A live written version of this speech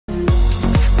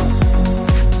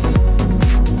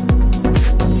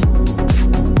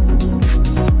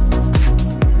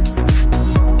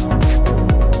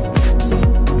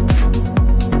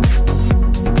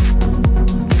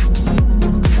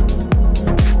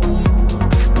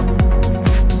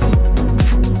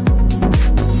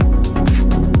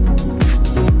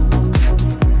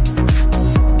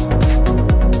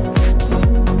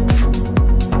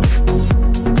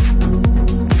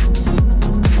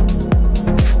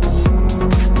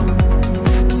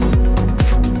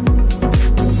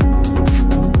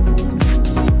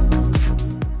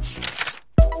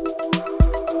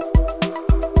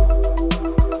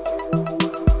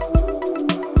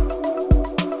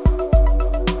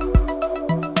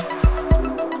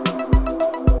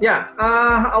Yeah,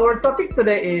 our topic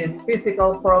today is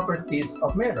physical properties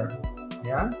of matter.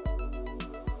 Yeah,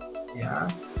 yeah,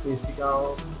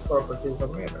 physical properties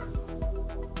of matter.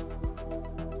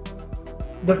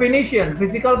 Definition: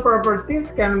 physical properties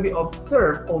can be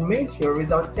observed or measured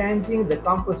without changing the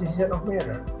composition of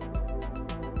matter.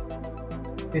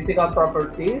 Physical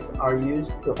properties are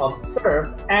used to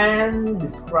observe and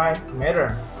describe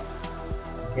matter.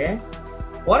 Okay,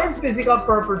 what is physical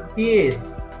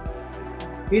properties?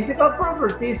 Physical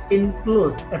properties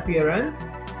include appearance,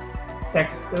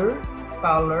 texture,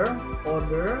 color,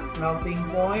 odor, melting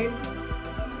point,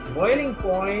 boiling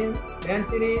point,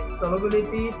 density,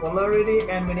 solubility, polarity,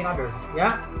 and many others.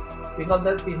 Yeah, we call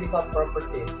that physical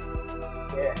properties.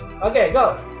 Yeah. Okay,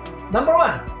 go. Number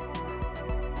one.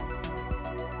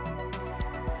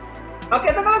 Okay,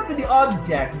 now to the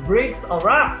object, bricks or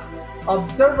rock.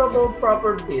 Observable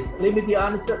properties. Limit the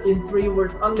answer in 3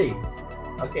 words only.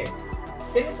 Okay.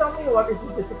 Can you tell me what is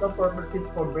the physical properties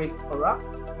for bricks or rock?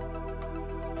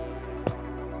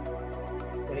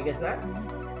 Can you guess that?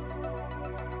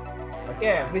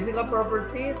 Okay, physical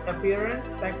properties, appearance,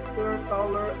 texture,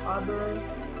 color, odor,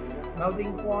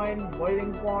 melting point,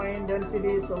 boiling point,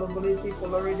 density, solubility,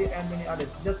 polarity, and many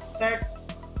others. Just text,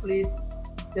 please.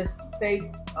 Just take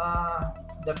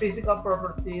the physical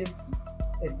properties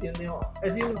as you know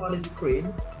on the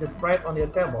screen. Just write on your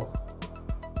table.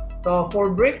 So for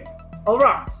brick or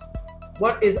rocks,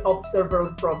 what is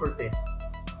observable properties?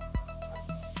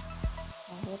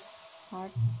 Solid,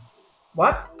 hard.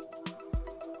 What?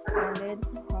 Solid,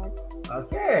 hard.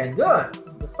 Okay, good.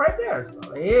 Just right there.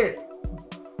 Solid.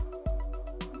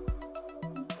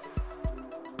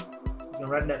 You can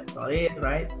write that solid,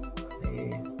 right?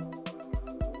 Solid.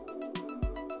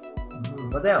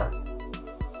 What else?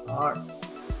 Hard.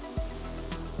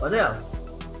 What else?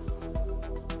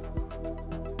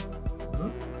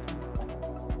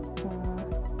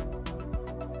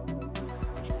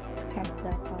 Have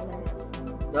dark colors.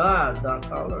 Dark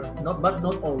colors.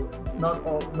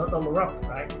 Not all rough,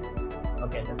 right?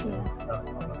 Okay, that's dark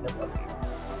color. That's okay.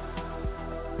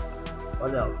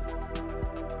 What else?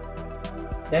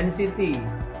 Density,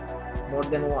 more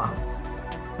than one.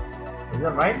 Is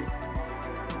that right?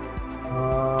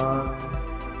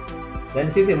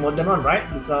 Density more than one, right?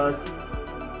 Because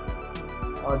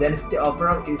density of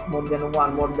rock is more than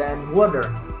one, more than water.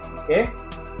 Okay,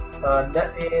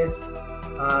 that is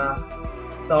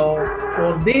so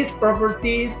for these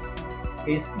properties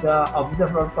is the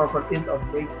observable properties of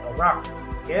brick or rock.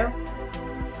 Okay,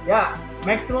 yeah,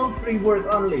 maximum 3 words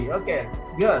only. Okay,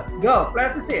 good. Go,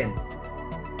 plasticine.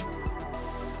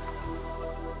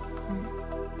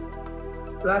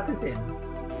 Plasticine.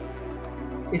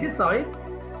 Is it solid?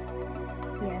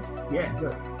 Yes. Yeah,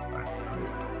 good. Right.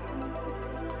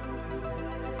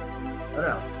 What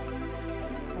else?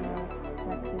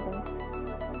 Flexible.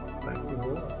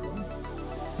 Flexible. Okay.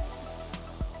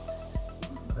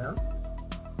 What else?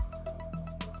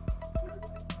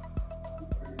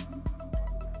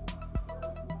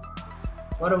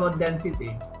 What about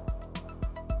density?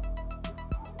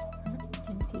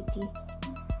 Density.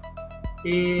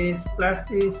 Is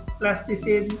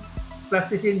plasticine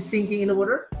sinking in the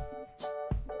water?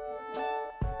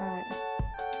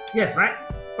 Yes, right?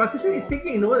 Plasticine is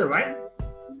sinking in the water, right?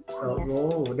 So, Yes.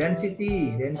 oh,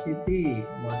 density,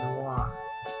 more than one.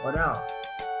 What else?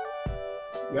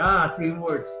 Yeah, 3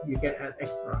 words. You can add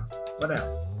extra. What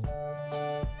else?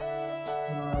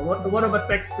 What about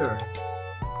texture?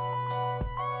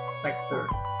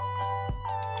 Texture.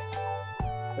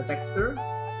 The texture?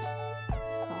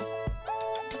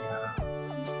 Yeah.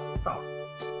 Soft.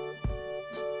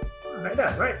 Like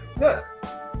that, right? Good.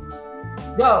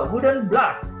 Go. Wooden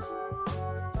block.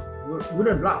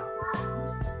 Wooden block.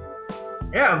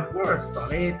 Yeah, of course.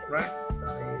 Solid, right?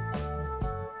 Solid.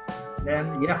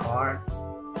 Then, yeah, hard.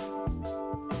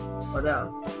 What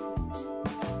else?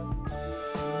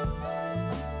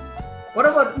 What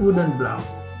about wooden block?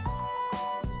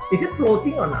 Is it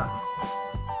floating or not?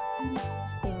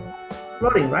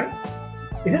 Floating, right?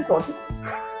 Is it floating?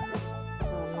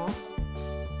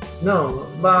 No,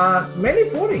 but many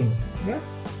floating. Yeah,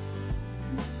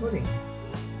 floating.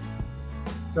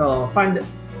 So find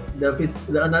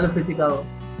the another physical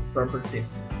properties.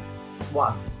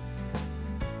 One.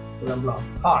 Wooden block.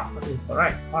 Hard. That is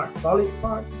correct. Hard. Solid.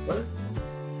 Hard. What?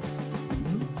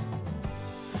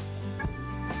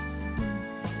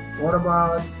 What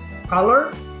about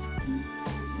color?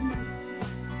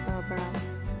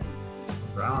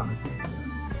 Brown. Brown.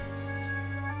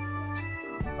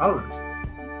 Color.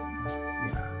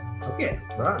 Yeah. Okay.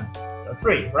 Brown. So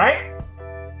 3, right?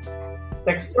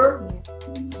 Texture.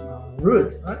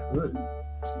 Root. Right? Root.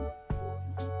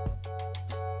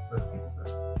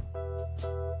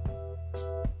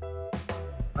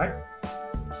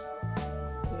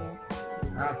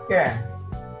 Okay.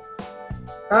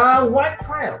 White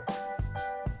tile.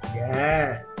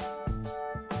 Yes.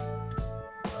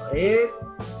 Solid.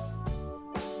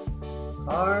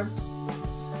 Hard.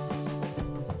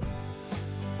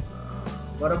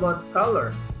 What about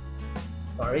color?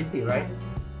 Clarity, right?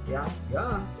 Yeah,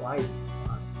 white.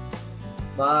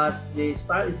 But the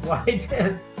style is white.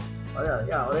 Oh,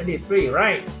 yeah, already 3,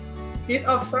 right? Sheet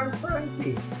of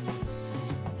transparency.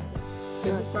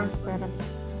 Sheet of transparency. Transparent.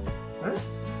 Huh?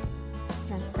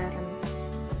 Transparent.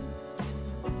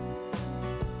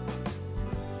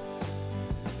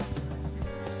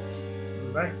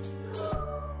 Right.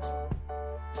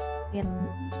 Thin.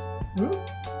 Hmm?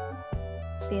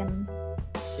 Thin.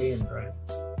 Thin, right?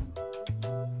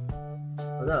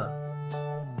 What else?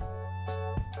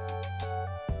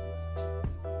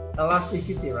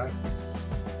 Elasticity, right?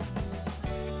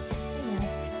 Yeah.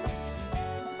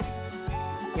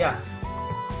 Yeah.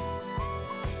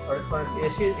 Or the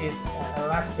sheet is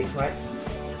elastic, right?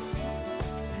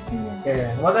 Yeah.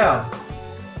 Yeah. What else?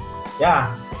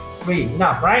 Yeah. 3,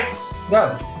 enough, right?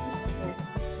 Go.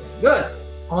 Good.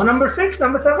 On number 6,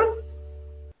 number 7,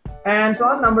 and so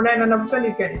on. Number 9 and number 10,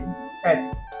 you can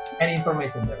add any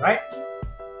information there, right?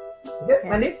 Is it, Yes.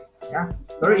 Mandy? Yeah.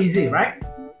 Very easy, right?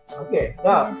 Okay.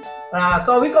 So,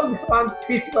 so we call this one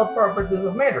physical properties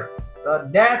of matter. So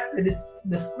that's the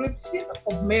description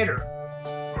of matter.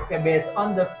 Okay, based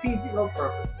on the physical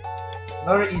properties.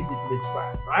 Very easy to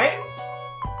describe, right?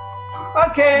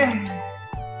 Okay.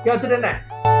 Go to the next.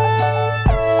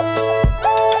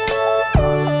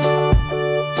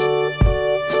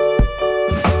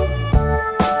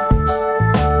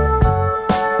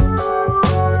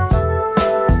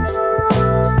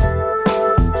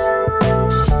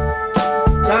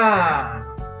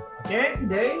 Okay,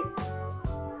 today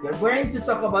we're going to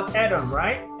talk about atom,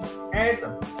 right?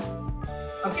 Atom.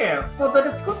 Okay, for the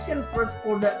description first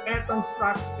for the atom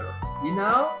structure. You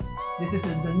know, this is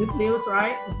the nucleus,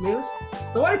 right? Nucleus.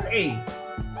 So what is A?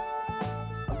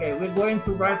 Okay, we're going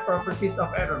to write properties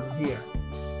of atom here.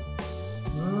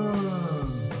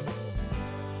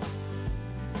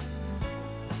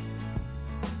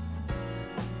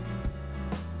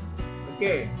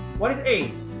 Okay, what is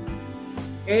A?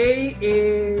 A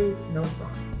is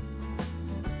neutron.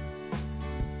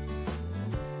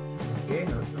 Okay,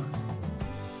 neutron.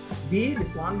 B,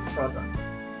 this one, proton.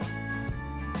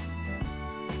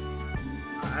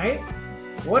 Alright.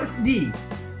 What is D?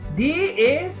 D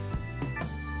is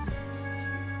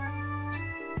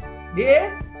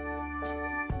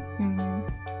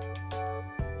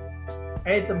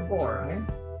atom core, right?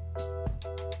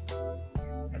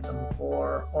 Atom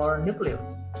core or nucleus.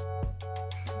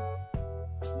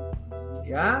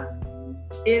 Yeah,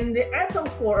 in the atom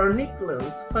core or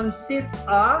nucleus consists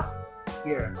of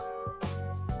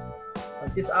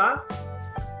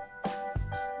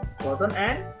proton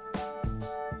and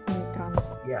Neutron.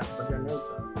 proton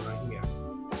neutron right here.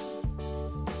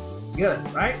 Good,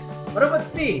 right? What about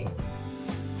C?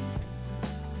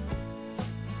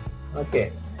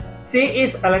 Okay, C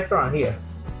is electron here.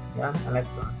 Yeah,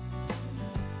 electron.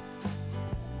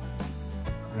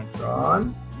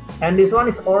 And this one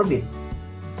is orbit.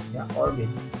 Yeah, orbit.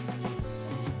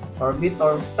 Orbit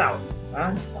or south.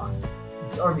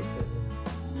 It's orbit.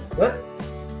 Good.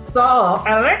 So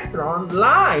electron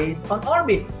lies on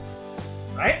orbit,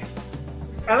 right?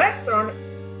 Electron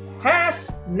has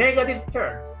negative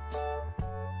charge.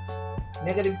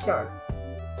 Negative charge.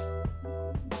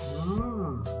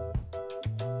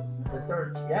 The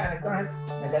charge. Yeah, electron has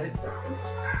negative charge.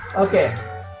 Okay.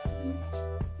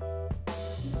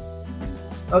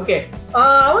 Okay,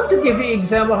 I want to give you an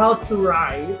example how to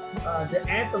write the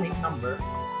atomic number.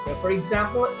 Okay, for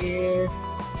example, is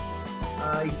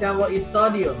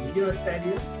sodium. Did you know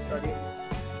sodium? Sodium,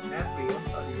 natrium,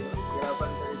 sodium,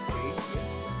 1133.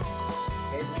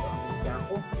 Okay, this is an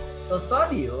example. So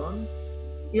sodium,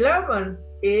 11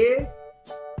 is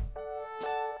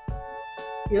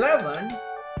 11.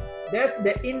 That's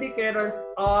the indicators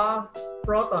of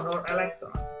proton or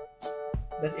electron.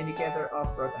 That indicator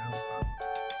of proton or electron.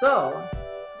 So,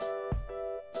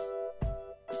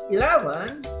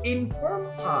 11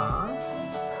 informs us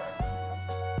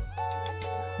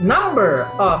number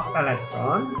of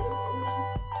electron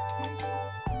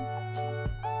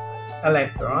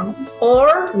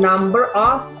or number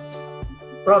of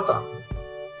proton.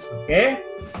 Okay?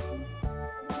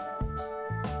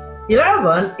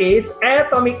 11 is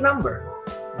atomic number.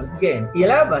 Once again,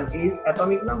 11 is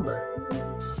atomic number.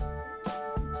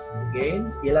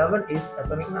 Again, 11 is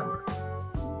atomic number.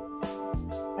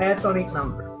 Atomic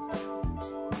number.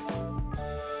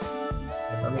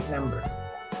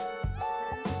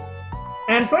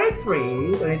 And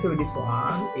 23, this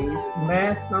one is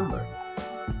mass number.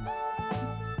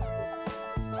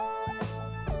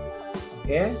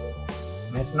 Okay,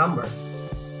 mass number.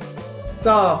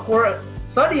 So for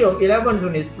sodium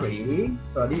 1123,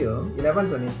 sodium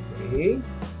 1123,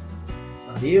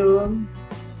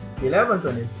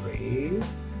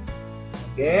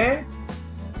 okay,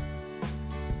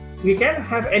 we can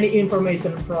have any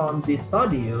information from this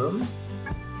sodium.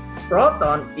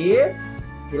 Proton is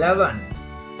 11,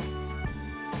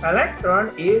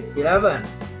 electron is 11,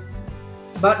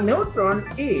 but neutron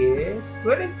is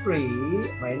 23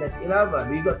 minus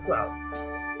 11, we got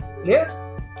 12. Clear?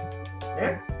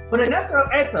 Yeah. For the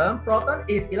natural atom, proton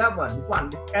is 11, this one,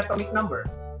 this atomic number.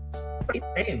 It's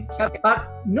same,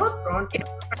 but neutron is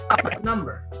a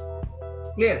number.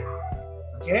 Clear?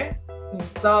 Okay?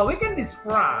 So we can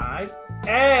describe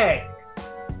X,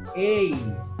 A,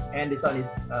 and this one is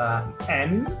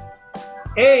M.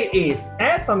 A is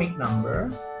atomic number,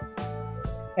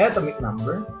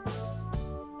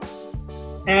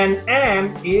 and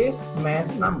M is mass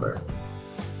number.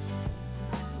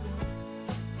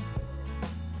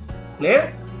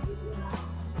 Clear?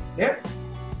 Clear?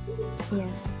 Yes.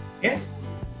 Yeah.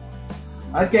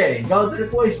 Okay, go to the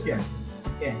question.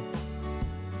 Okay.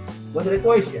 Go to the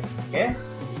question. Okay.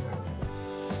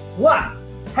 One,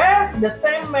 have the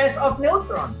same mass of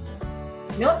neutron.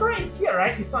 Neutron is here,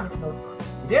 right? This one is neutron.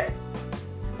 Is it?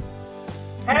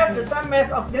 Have the same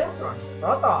mass of neutron.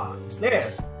 Proton. Clear?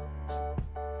 Yes.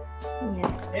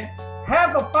 Okay.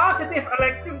 Have a positive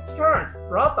electric charge.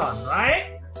 Proton,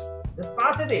 right? The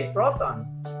positive proton.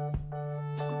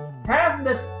 Have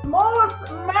the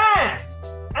smallest mass.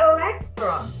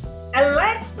 Electron.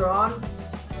 Electron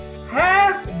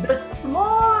have the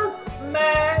smallest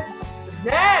mass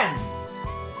than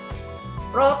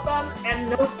proton and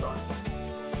neutron.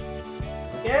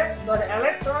 Okay, so the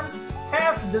electron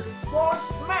have the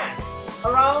smallest mass,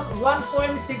 around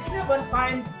 1.67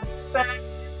 times 10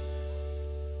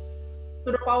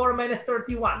 to the power minus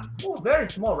 31. Oh, very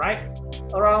small, right?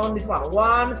 Around this one,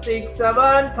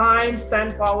 167 times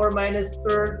 10 power minus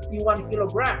 31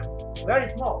 kilogram. Very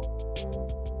small.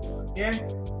 Okay.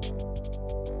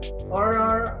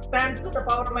 Or 10 to the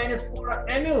power minus 4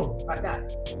 mu, like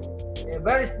that. Okay,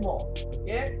 very small.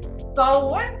 Okay. So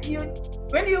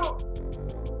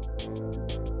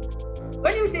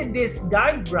when you see this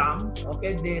diagram,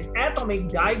 okay, this atomic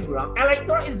diagram,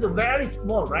 electron is very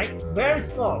small, right? Very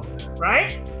small,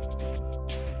 right?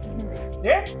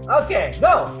 Yeah? Okay,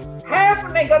 go.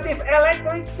 Have negative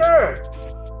electric charge.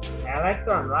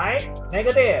 Electron, right?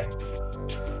 Negative.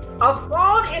 Are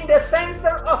found in the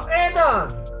center of atom.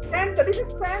 Center, this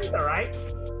is center, right?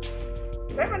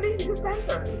 Remember, this is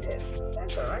center.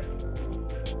 Center, right?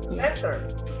 Yes. Center.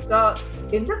 So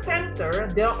in the center,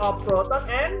 there are proton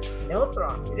and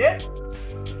neutron. Is it?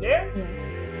 Clear? Yes.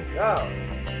 Go.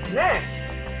 Next,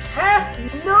 has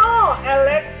no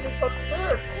electrical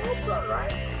charge. Neutron,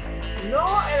 right? No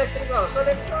electrical. So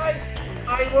that's why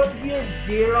I would use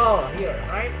 0 here,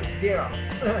 right? It's 0.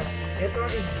 Neutron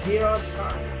is 0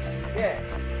 charge. Yeah.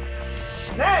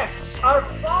 Next, are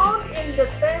found in the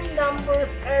same numbers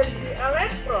as the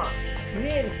electron.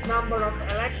 Means number of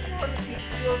electrons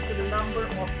equal to the number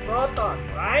of protons,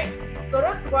 right? So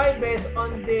that's why based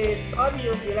on the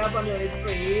sodium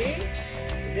 1123,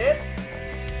 is it?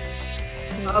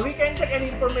 We can check any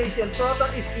information.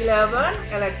 Proton is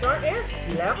 11, electron is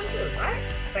 11 too, right?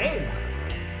 Same.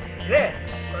 Great.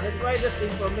 So that's why this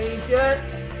information,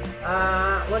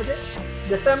 what is it?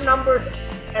 The same numbers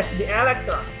as the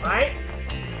electron, right?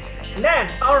 Then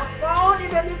are found in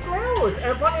the nucleus.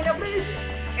 And found in the nucleus,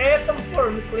 atom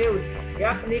for nucleus.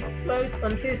 Yeah, nucleus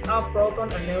consists of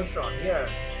proton and neutron here.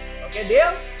 Okay,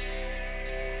 deal?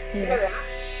 Yeah.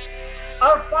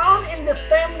 Are found in the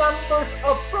same numbers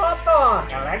of proton,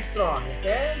 electron.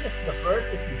 Okay, that's the first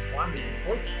is this one, the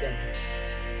question.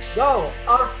 Go.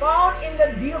 Are found in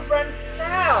the different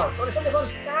cells. So this one is on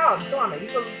cell. This one, you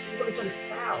can this one is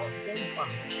cell. Okay, this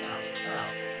one cell.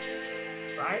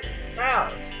 Right?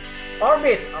 Cell.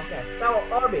 Orbit. Okay, cell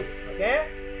orbit. Okay.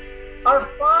 Are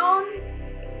found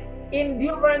in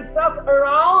different cells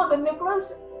around the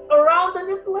nucleus.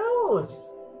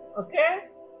 Okay.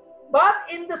 But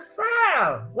in the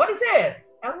cell, what is it?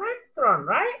 Electron,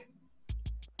 right?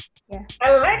 Yeah.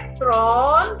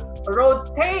 Electrons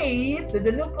rotate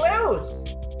the nucleus.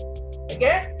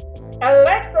 Okay?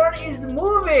 Electron is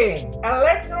moving.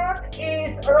 Electron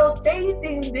is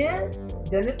rotating the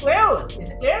nucleus. Is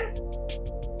it clear?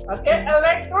 Okay,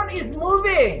 electron is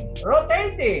moving,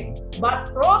 rotating,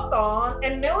 but proton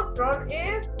and neutron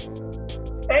is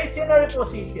stationary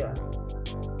position.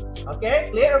 Okay,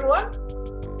 clear everyone?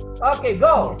 Okay,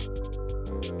 go.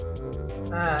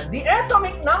 The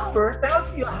atomic number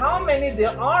tells you how many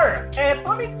there are.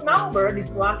 Atomic number, this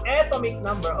one, atomic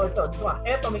number, also this one,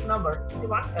 atomic number, this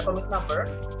one, atomic number,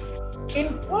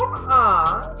 inform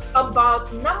us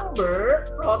about number,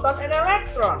 proton, and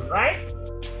electron, right?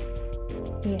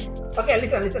 Yeah. Okay,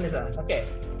 listen. Okay.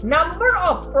 Number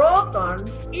of proton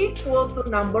equal to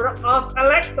number of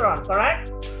electron,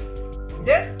 correct? Is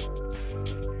it?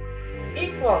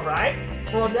 Equal, right?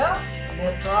 For the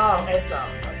neutral atom,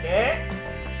 okay?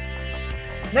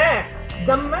 Next,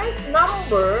 the mass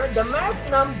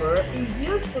number is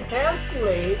used to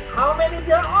calculate how many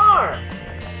there are.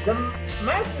 The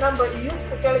mass number is used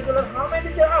to calculate how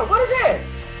many there are. What is it?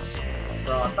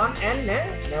 Proton and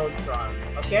neutron.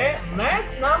 Okay,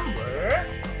 mass number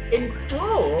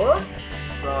includes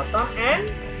proton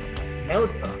and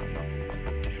neutron.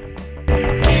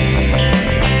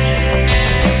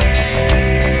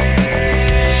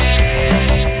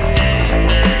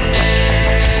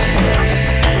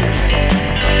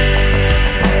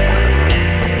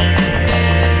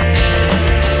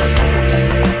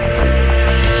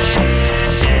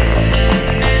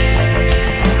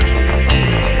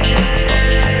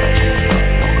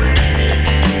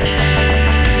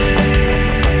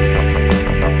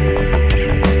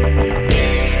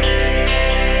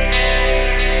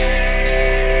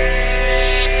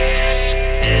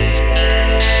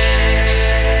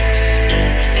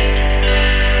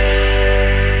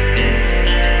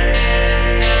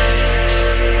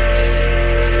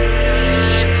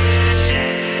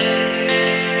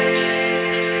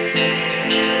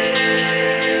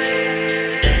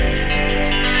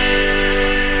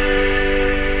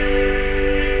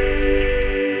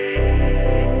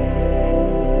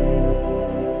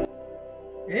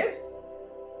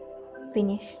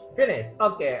 Finish.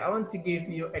 Okay, I want to give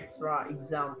you extra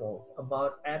examples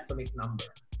about atomic number.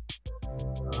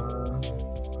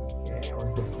 Okay, I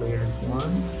want to clear this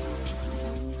one.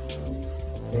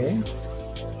 Okay.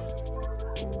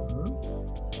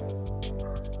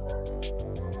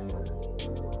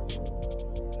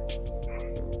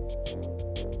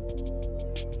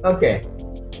 Okay.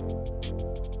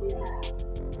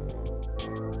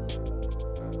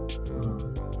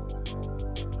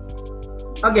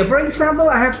 Okay, for example,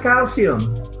 I have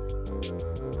calcium.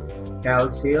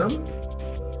 Calcium,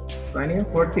 20 and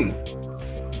 40.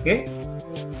 Okay.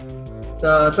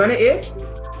 So 20 is,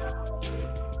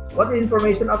 what is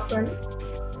information of 20?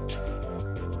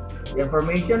 The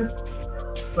information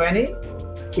 20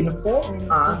 informs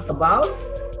us about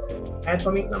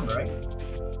atomic number, right?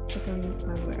 Atomic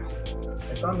number.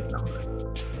 Atomic number.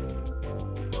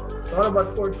 So what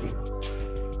about 40?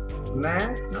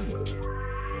 Mass number,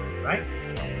 right?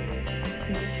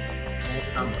 Mass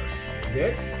number.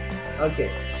 Good. Okay.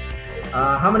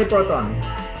 How many proton?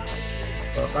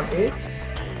 Proton is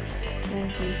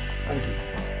 20. 20.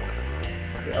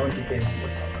 Okay, I want to change the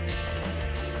color.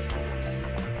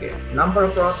 Okay. Number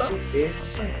of protons is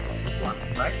 20. This one,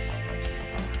 right?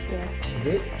 Yeah.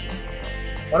 Good.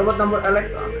 What about number of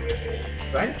electrons?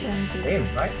 20. 20. Same,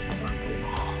 right? This one, same.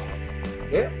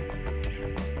 Okay.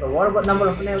 So what about number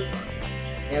of neutrons?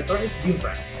 Neutron is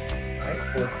different, right?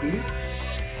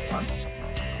 41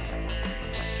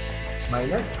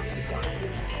 minus this one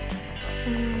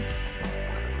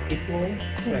equal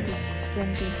 20.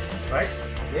 20. Right?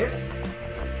 Clear?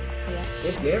 Yeah.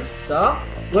 Okay, clear? So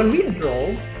when we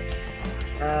draw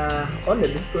on the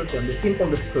description, the simple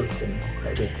description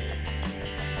like this.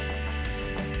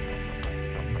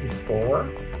 This is 4,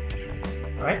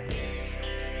 right?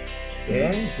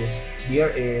 Okay, here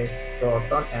is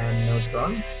proton and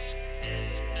neutron.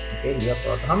 Okay, here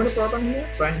proton. How many proton here?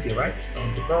 20, right?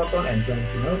 20 proton and 20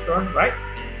 neutron, right?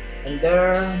 And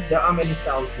there are many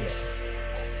cells here.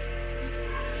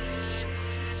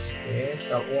 Okay,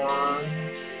 cell 1,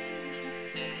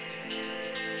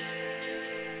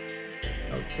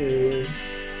 cell 2,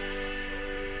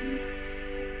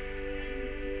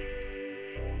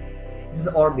 this is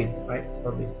the orbit, right?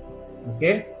 Orbit.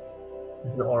 Okay,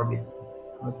 this is the orbit.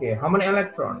 Okay, how many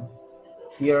electrons?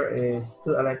 Here is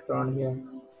 2 electrons here.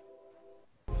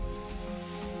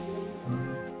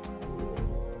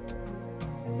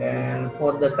 And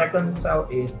for the second cell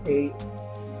is 8.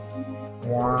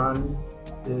 1,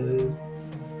 2,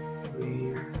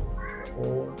 3,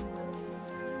 4,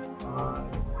 5,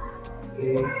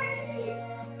 6,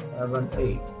 7,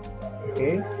 8.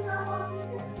 Okay.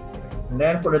 And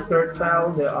then for the third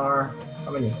cell, there are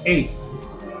how many? 8.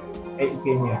 8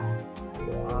 came here.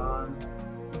 1,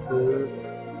 2,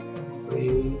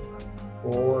 3,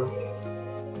 4,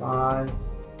 5,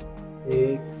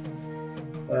 6,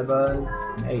 7,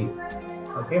 and 8.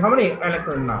 Okay, how many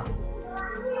electrons now?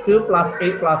 2 plus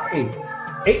 8 plus 8.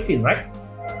 18, right?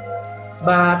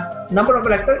 But number of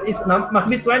electrons is must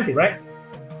be 20, right?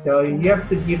 So you have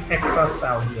to give extra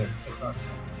cell here. Extra cell.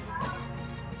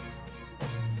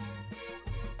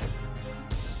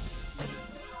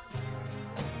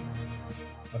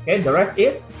 Okay, the rest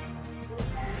is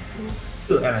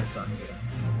 2 electrons here.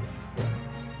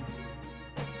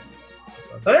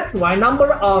 So that's why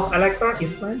number of electron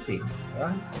is 20.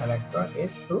 Yeah, electron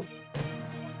is 20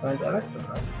 electron,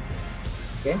 right?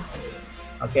 Okay.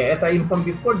 Okay, as I informed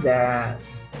before that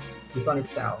this one is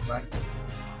cell, right?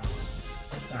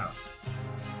 Cell.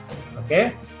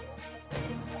 Okay.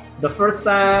 The first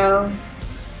cell,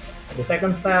 the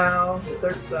second cell, the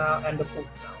third cell, and the fourth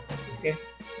cell. Okay.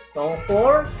 So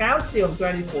for calcium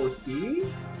 2040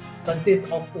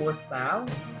 consists of 4 cells,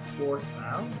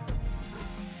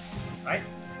 right?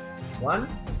 1,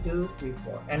 2, 3,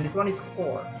 4, and this one is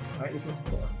 4, right? This is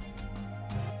 4.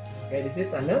 Okay, this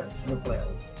is a nucleus,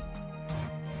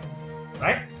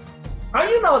 right? How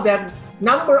you know that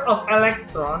number of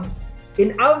electrons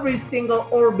in every single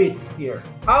orbit here?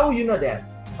 How you know that?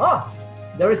 Oh,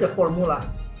 there is a formula.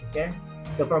 Okay,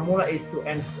 the formula is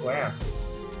 2n squared.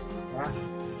 Yeah.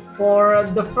 For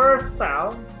the first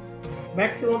cell,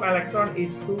 maximum electron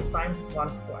is 2 times 1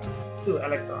 squared, 2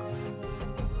 electrons.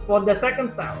 For the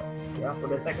second cell,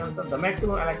 the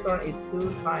maximum electron is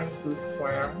 2 times 2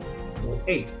 squared, so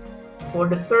 8. For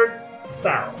the third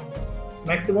cell,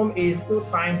 maximum is 2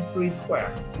 times 3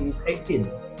 squared, is 18.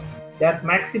 That's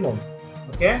maximum.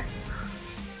 Okay?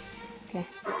 Okay.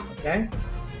 Okay?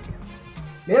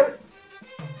 Clear?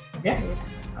 Yeah?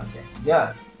 Okay.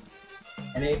 Yeah.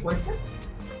 Any question?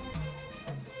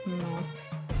 No.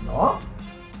 No?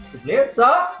 Clear? So,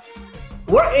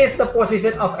 where is the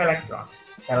position of electron?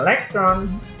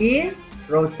 Electron is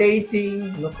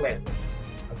rotating nucleus.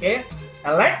 Okay?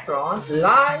 Electron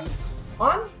lies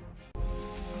on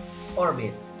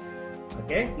orbit.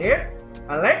 Okay? Clear?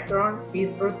 Electron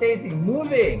is rotating,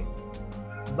 moving,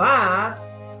 but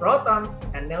proton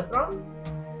and neutron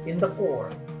in the core.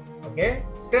 Okay?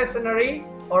 Stationary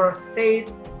or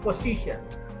state position.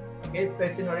 Okay?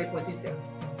 Stationary position.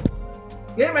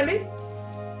 Clear, Mandy?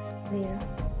 Clear.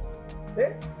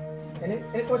 Clear?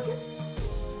 Any question?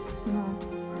 No.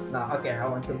 No. Okay, I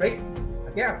want to break.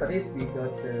 Okay, after this we go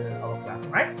to our class,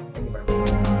 right? Thank you very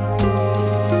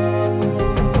much.